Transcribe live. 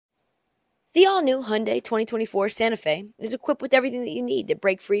The all-new Hyundai 2024 Santa Fe is equipped with everything that you need to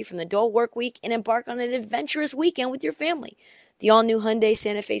break free from the dull work week and embark on an adventurous weekend with your family. The all-new Hyundai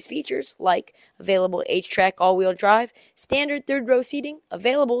Santa Fe's features, like available H-Track all-wheel drive, standard third-row seating,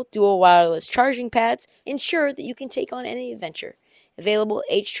 available dual wireless charging pads, ensure that you can take on any adventure. Available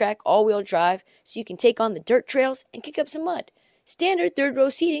H-Track all-wheel drive so you can take on the dirt trails and kick up some mud. Standard third-row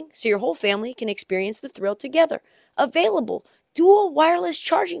seating so your whole family can experience the thrill together. Available dual wireless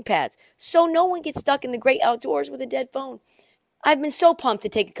charging pads so no one gets stuck in the great outdoors with a dead phone. I've been so pumped to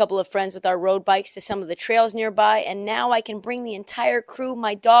take a couple of friends with our road bikes to some of the trails nearby, and now I can bring the entire crew,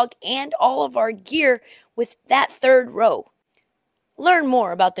 my dog, and all of our gear with that third row. Learn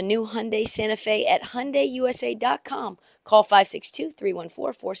more about the new Hyundai Santa Fe at HyundaiUSA.com. Call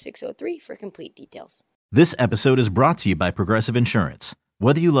 562-314-4603 for complete details. This episode is brought to you by Progressive Insurance.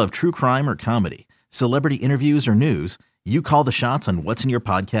 Whether you love true crime or comedy, celebrity interviews or news, you call the shots on what's in your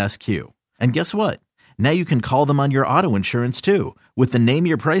podcast queue. And guess what? Now you can call them on your auto insurance too with the Name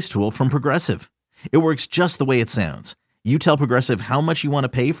Your Price tool from Progressive. It works just the way it sounds. You tell Progressive how much you want to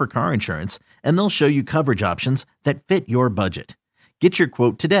pay for car insurance, and they'll show you coverage options that fit your budget. Get your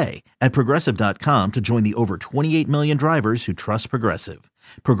quote today at Progressive.com to join the over 28 million drivers who trust Progressive.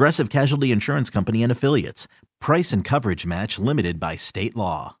 Progressive Casualty Insurance Company and Affiliates. Price and coverage match limited by state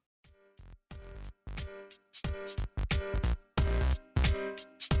law.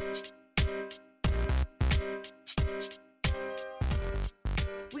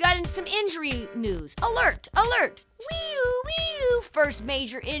 We got into some injury news. Alert, alert. Wee-oo, wee-oo. First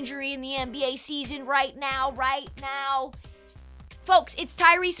major injury in the NBA season right now. Folks, it's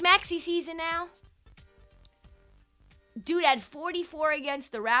Tyrese Maxey season now. Dude had 44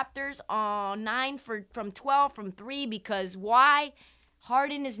 against the Raptors on 9 from 12 from 3 because why?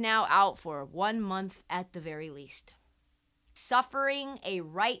 Harden is now out for 1 month at the very least. Suffering a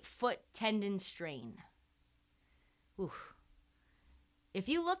right foot tendon strain. Oof. If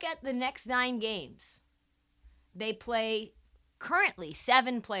you look at the next 9 games, they play currently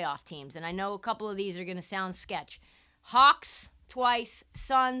 7 playoff teams, and I know a couple of these are going to sound sketch. Hawks twice,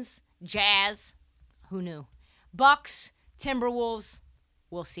 Suns, Jazz, who knew? Bucks, Timberwolves,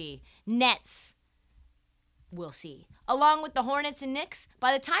 we'll see. Nets, we'll see. Along with the Hornets and Knicks,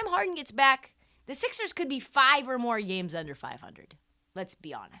 by the time Harden gets back, the Sixers could be 5 or more games under 500. Let's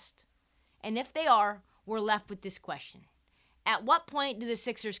be honest. And if they are, we're left with this question. At what point do the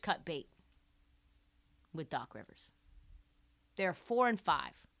Sixers cut bait with Doc Rivers? They're 4-5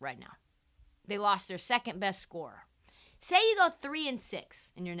 right now. They lost their second best scorer. Say you go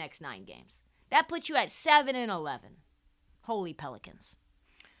 3-6 in your next 9 games. That puts you at 7-11. Holy Pelicans.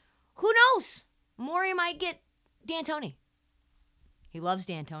 Who knows? Morey might get D'Antoni. He loves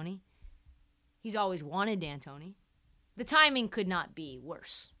D'Antoni. He's always wanted D'Antoni. The timing could not be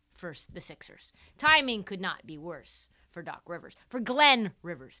worse for the Sixers. Timing could not be worse for Doc Rivers, for Glenn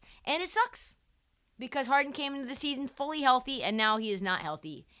Rivers. And it sucks because Harden came into the season fully healthy, and now he is not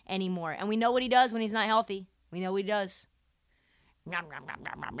healthy anymore. And we know what he does when he's not healthy. We know what he does.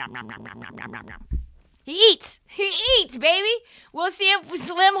 He eats. He eats, baby. We'll see if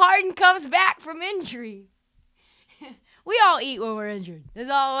Slim Harden comes back from injury. We all eat when we're injured.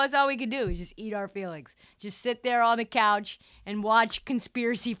 That's all we can do is just eat our feelings. Just sit there on the couch and watch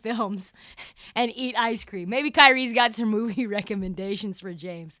conspiracy films and eat ice cream. Maybe Kyrie's got some movie recommendations for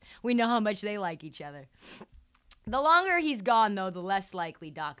James. We know how much they like each other. The longer he's gone, though, the less likely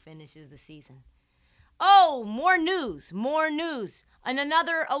Doc finishes the season. Oh, more news. And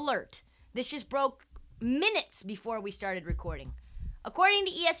another alert. This just broke minutes before we started recording. According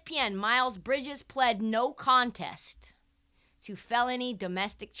to ESPN, Miles Bridges pled no contest to felony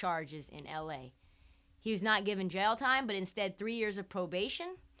domestic charges in L.A. He was not given jail time, but instead 3 years of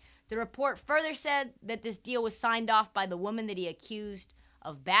probation. The report further said that this deal was signed off by the woman that he accused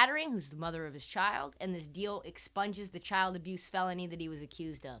of battering, who's the mother of his child, and this deal expunges the child abuse felony that he was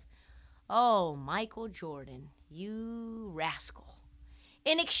accused of. Oh, Michael Jordan, you rascal.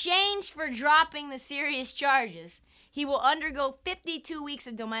 In exchange for dropping the serious charges, he will undergo 52 weeks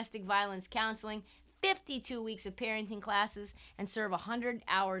of domestic violence counseling, 52 weeks of parenting classes, and serve 100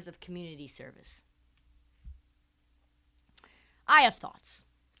 hours of community service. I have thoughts.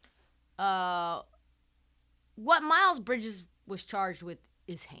 What Miles Bridges was charged with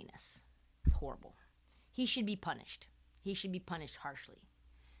is heinous. Horrible. He should be punished. He should be punished harshly.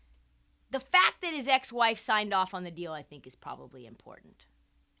 The fact that his ex-wife signed off on the deal, I think, is probably important.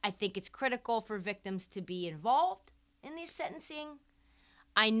 I think it's critical for victims to be involved in the sentencing.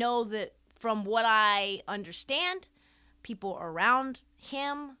 I know that from what I understand, people around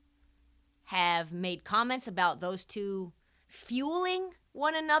him have made comments about those two fueling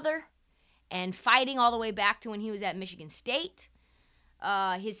one another and fighting all the way back to when he was at Michigan State.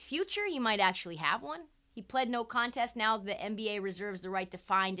 His future, he might actually have one. He pled no contest. Now the NBA reserves the right to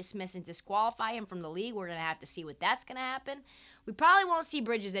fine, dismiss, and disqualify him from the league. We're going to have to see what that's going to happen. We probably won't see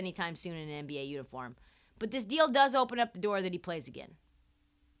Bridges anytime soon in an NBA uniform. But this deal does open up the door that he plays again.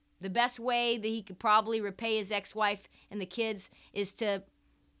 The best way that he could probably repay his ex-wife and the kids is to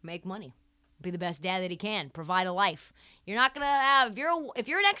make money. Be the best dad that he can. Provide a life. You're not going to have... If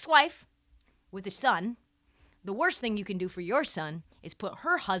you're an ex-wife with a son, the worst thing you can do for your son is put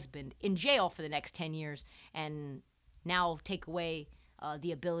her husband in jail for the next 10 years and now take away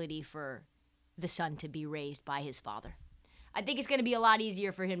the ability for the son to be raised by his father. I think it's going to be a lot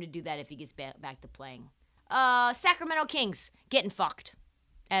easier for him to do that if he gets back to playing. Sacramento Kings getting fucked,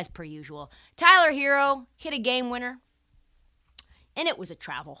 as per usual. Tyler Hero hit a game winner, and it was a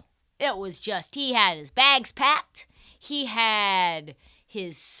travel. It was just, he had his bags packed. He had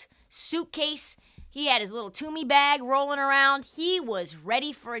his suitcase. He had his little Toomey bag rolling around. He was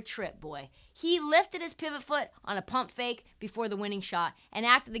ready for a trip, boy. He lifted his pivot foot on a pump fake before the winning shot, and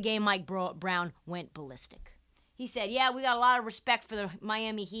after the game, Mike Brown went ballistic. He said, yeah, we got a lot of respect for the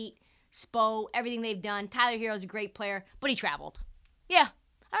Miami Heat, Spo, everything they've done. Tyler Hero's a great player, but he traveled. Yeah,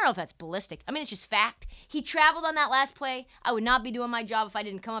 I don't know if that's ballistic. I mean, it's just fact. He traveled on that last play. I would not be doing my job if I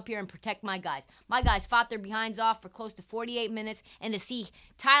didn't come up here and protect my guys. My guys fought their behinds off for close to 48 minutes, and to see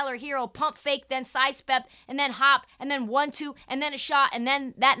Tyler Hero pump fake, then sidestep, and then hop, and then 1-2, and then a shot, and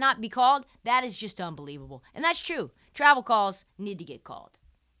then that not be called, that is just unbelievable. And that's true. Travel calls need to get called.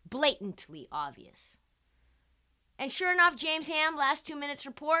 Blatantly obvious. And sure enough, James Ham, last 2 minutes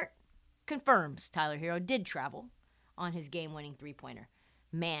report, confirms Tyler Hero did travel on his game-winning three-pointer.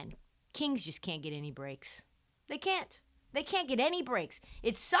 Man, Kings just can't get any breaks. They can't. They can't get any breaks.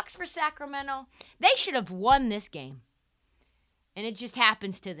 It sucks for Sacramento. They should have won this game. And it just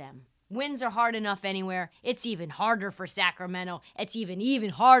happens to them. Wins are hard enough anywhere. It's even harder for Sacramento. It's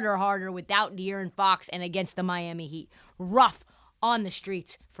even harder without De'Aaron Fox and against the Miami Heat. Rough on the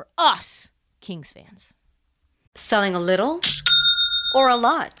streets for us, Kings fans. Selling a little or a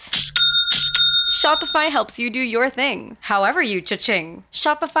lot? Shopify helps you do your thing, however you cha-ching.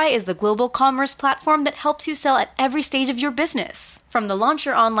 Shopify is the global commerce platform that helps you sell at every stage of your business. From the launch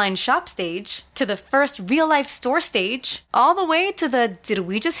your online shop stage, to the first real-life store stage, all the way to the did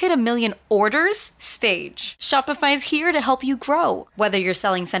we just hit 1 million orders stage. Shopify's here to help you grow. Whether you're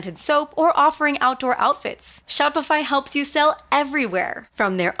selling scented soap or offering outdoor outfits, Shopify helps you sell everywhere.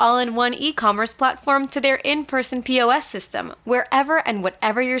 From their all-in-one e-commerce platform to their in-person POS system. Wherever and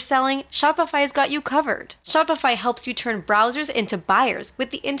whatever you're selling, Shopify's got you covered. Shopify helps you turn browsers into buyers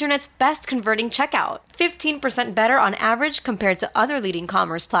with the internet's best converting checkout. 15% better on average compared to other leading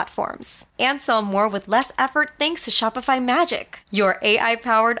commerce platforms. And sell more with less effort thanks to Shopify Magic, your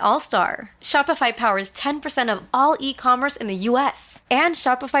AI-powered all-star. Shopify powers 10% of all e-commerce in the U.S. And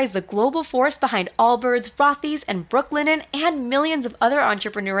Shopify is the global force behind Allbirds, Rothy's, and Brooklinen, and millions of other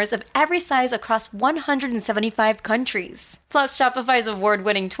entrepreneurs of every size across 175 countries. Plus, Shopify's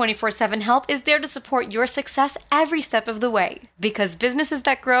award-winning 24/7 help is there to support your success every step of the way. Because businesses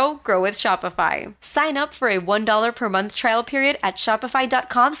that grow with Shopify. Sign up for a $1 per month trial period at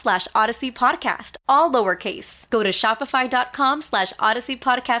shopify.com/Odyssey Podcast, all lowercase. Go to shopify.com/Odyssey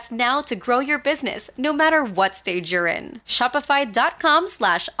Podcast now to grow your business, no matter what stage you're in.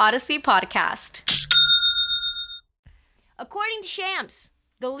 Shopify.com/Odyssey Podcast. According to Shams,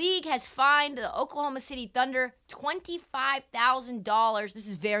 the league has fined the Oklahoma City Thunder $25,000. This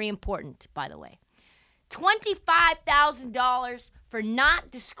is very important, by the way. $25,000 for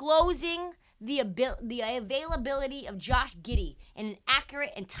not disclosing the availability of Josh Giddey in an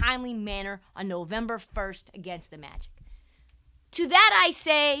accurate and timely manner on November 1st against the Magic. To that I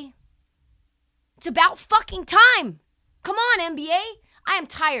say, it's about fucking time. Come on, NBA. I am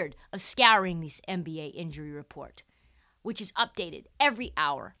tired of scouring this NBA injury report, which is updated every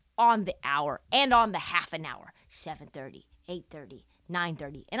hour, on the hour, and on the half an hour. 7:30, 8:30,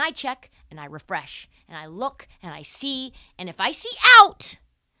 9:30. And I check, and I refresh, and I look, and I see, and if I see out,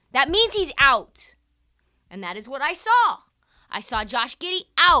 that means he's out. And that is what I saw. I saw Josh Giddey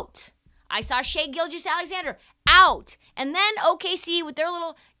out. I saw Shai Gilgeous-Alexander out. And then OKC, with their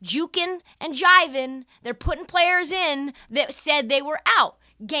little jukin' and jivin', they're putting players in that said they were out.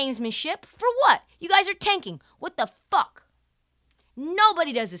 Gamesmanship for what? You guys are tanking. What the fuck?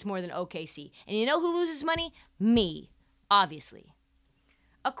 Nobody does this more than OKC. And you know who loses money? Me, obviously.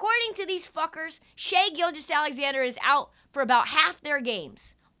 According to these fuckers, Shai Gilgeous-Alexander is out for about half their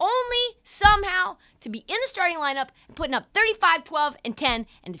games. Only somehow to be in the starting lineup and putting up 35, 12, and 10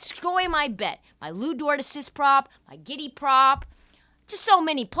 and destroy my bet. My Lou Dort assist prop, my Giddey prop. Just so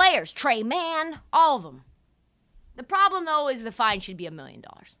many players. Trey Mann, all of them. The problem, though, is the fine should be $1 million,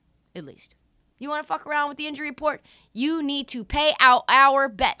 at least. You want to fuck around with the injury report? You need to pay out our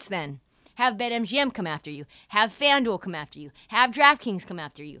bets then. Have BetMGM come after you. Have FanDuel come after you. Have DraftKings come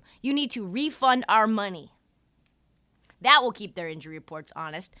after you. You need to refund our money. That will keep their injury reports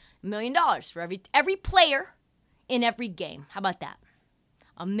honest. $1 million for every player in every game. How about that?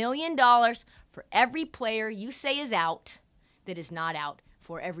 $1 million for every player you say is out that is not out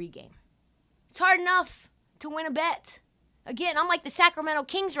for every game. It's hard enough to win a bet. Again, I'm like the Sacramento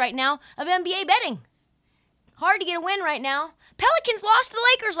Kings right now of NBA betting. Hard to get a win right now. Pelicans lost to the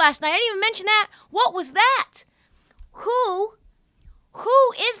Lakers last night. I didn't even mention that. What was that? Who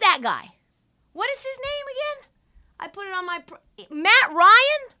is that guy? What is his name again? I put it on my... Matt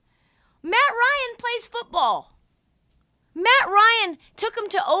Ryan? Matt Ryan plays football. Matt Ryan took him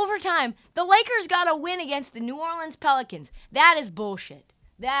to overtime. The Lakers got a win against the New Orleans Pelicans. That is bullshit.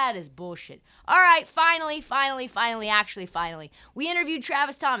 That is bullshit. All right, finally. We interviewed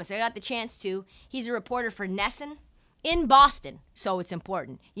Travis Thomas. I got the chance to. He's a reporter for NESN in Boston, so it's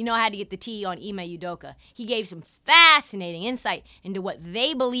important. You know I had to get the T on Ime Udoka. He gave some fascinating insight into what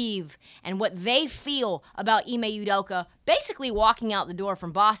they believe and what they feel about Ime Udoka basically walking out the door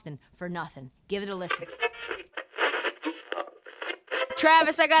from Boston for nothing. Give it a listen.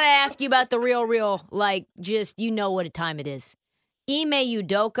 Travis, I got to ask you about the real, like, just you know what a time it is. Ime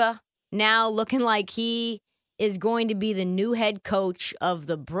Udoka now looking like he is going to be the new head coach of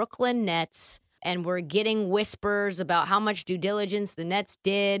the Brooklyn Nets, and we're getting whispers about how much due diligence the Nets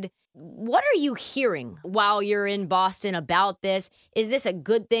did. What are you hearing while you're in Boston about this? Is this a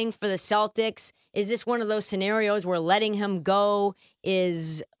good thing for the Celtics? Is this one of those scenarios where letting him go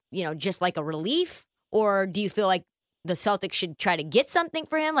is, just like a relief? Or do you feel like the Celtics should try to get something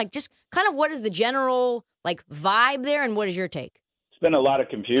for him? Like, just kind of what is the general, vibe there, and what is your take? Been a lot of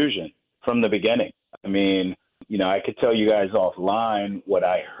confusion from the beginning. I mean, I could tell you guys offline what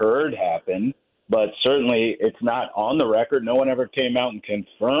I heard happen, but certainly it's not on the record. No one ever came out and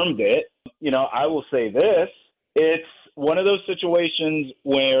confirmed it. I will say this. It's one of those situations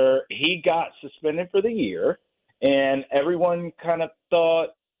where he got suspended for the year, and everyone kind of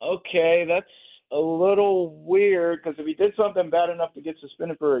thought, okay, that's a little weird, because if he did something bad enough to get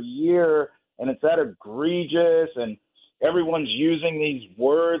suspended for a year and it's that egregious and everyone's using these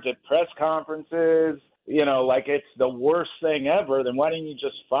words at press conferences, like it's the worst thing ever, then why didn't you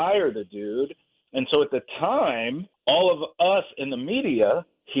just fire the dude? And so at the time, all of us in the media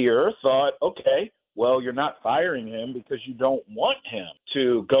here thought, okay, well, you're not firing him because you don't want him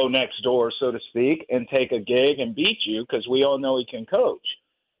to go next door, so to speak, and take a gig and beat you, because we all know he can coach.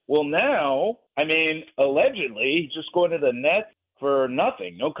 Well, now, allegedly, he's just going to the Nets for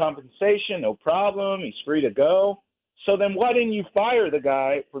nothing, no compensation, no problem, he's free to go. So then why didn't you fire the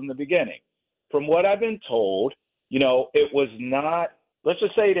guy from the beginning? From what I've been told, it was not, let's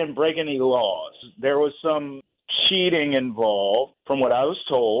just say he didn't break any laws. There was some cheating involved from what I was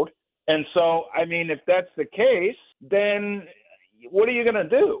told. And so, if that's the case, then what are you going to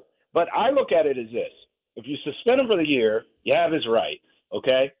do? But I look at it as this. If you suspend him for the year, you have his rights,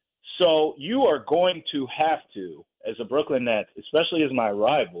 okay? So you are going to have to, as a Brooklyn Nets, especially as my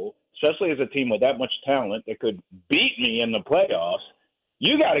rival, especially as a team with that much talent that could beat me in the playoffs,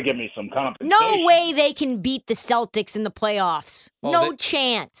 you got to give me some compensation. No way they can beat the Celtics in the playoffs. No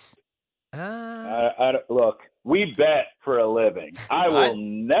chance. Look, we bet for a living. I will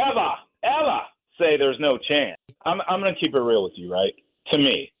never, ever say there's no chance. I'm going to keep it real with you, right? To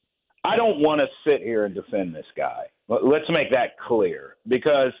me, I don't want to sit here and defend this guy. Let's make that clear.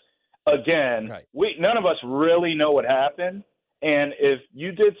 Because, again, none of us really know what happened. And if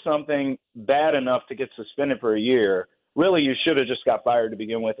you did something bad enough to get suspended for a year, really you should have just got fired to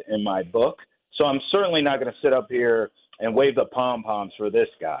begin with in my book. So I'm certainly not going to sit up here and wave the pom-poms for this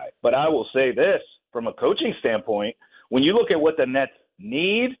guy. But I will say this, from a coaching standpoint, when you look at what the Nets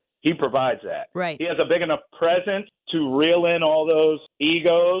need, he provides that. Right. He has a big enough presence to reel in all those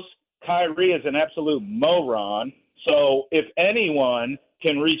egos. Kyrie is an absolute moron. So if anyone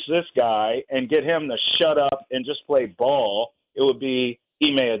can reach this guy and get him to shut up and just play ball, it would be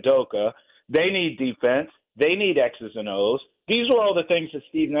Ime Udoka. They need defense. They need X's and O's. These were all the things that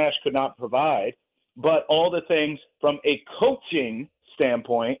Steve Nash could not provide, but all the things from a coaching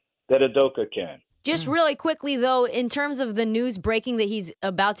standpoint that Udoka can. Just really quickly, though, in terms of the news breaking that he's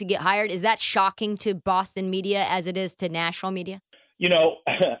about to get hired, is that shocking to Boston media as it is to national media? You know,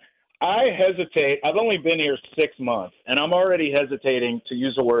 I hesitate. I've only been here 6 months, and I'm already hesitating to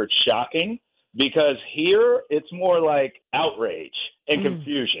use the word shocking because here it's more like outrage and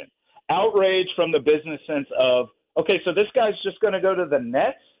confusion. Outrage from the business sense of Okay, so this guy's just going to go to the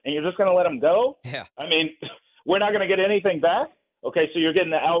Nets, and you're just going to let him go? Yeah. I mean, we're not going to get anything back? Okay, so you're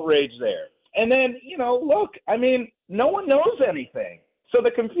getting the outrage there. And then, look, I mean, no one knows anything. So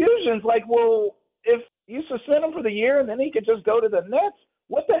the confusion's like, well, if you suspend him for the year and then he could just go to the Nets,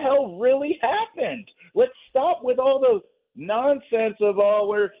 what the hell really happened? Let's stop with all those nonsense of,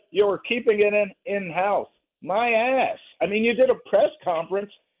 we're keeping it in-house. My ass. I mean, you did a press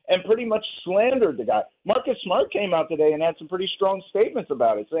conference and pretty much slandered the guy. Marcus Smart came out today and had some pretty strong statements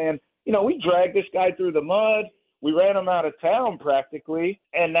about it, saying, we dragged this guy through the mud. We ran him out of town practically,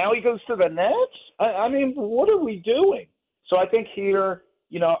 and now he goes to the Nets? I mean, what are we doing? So I think here,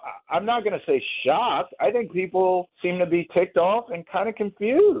 I'm not going to say shocked. I think people seem to be ticked off and kind of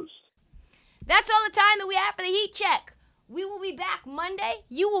confused. That's all the time that we have for the Heat Check. We will be back Monday.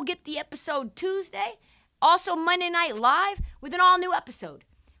 You will get the episode Tuesday. Also Monday Night Live with an all-new episode.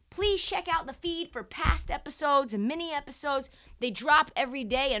 Please check out the feed for past episodes and mini episodes. They drop every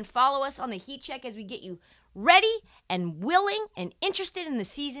day, and follow us on the Heat Check as we get you ready and willing and interested in the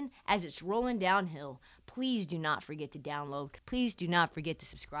season as it's rolling downhill. Please do not forget to download. Please do not forget to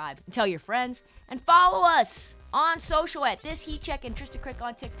subscribe and tell your friends. And follow us on social at This Heat Check and Trista Crick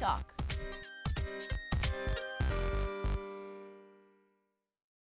on TikTok.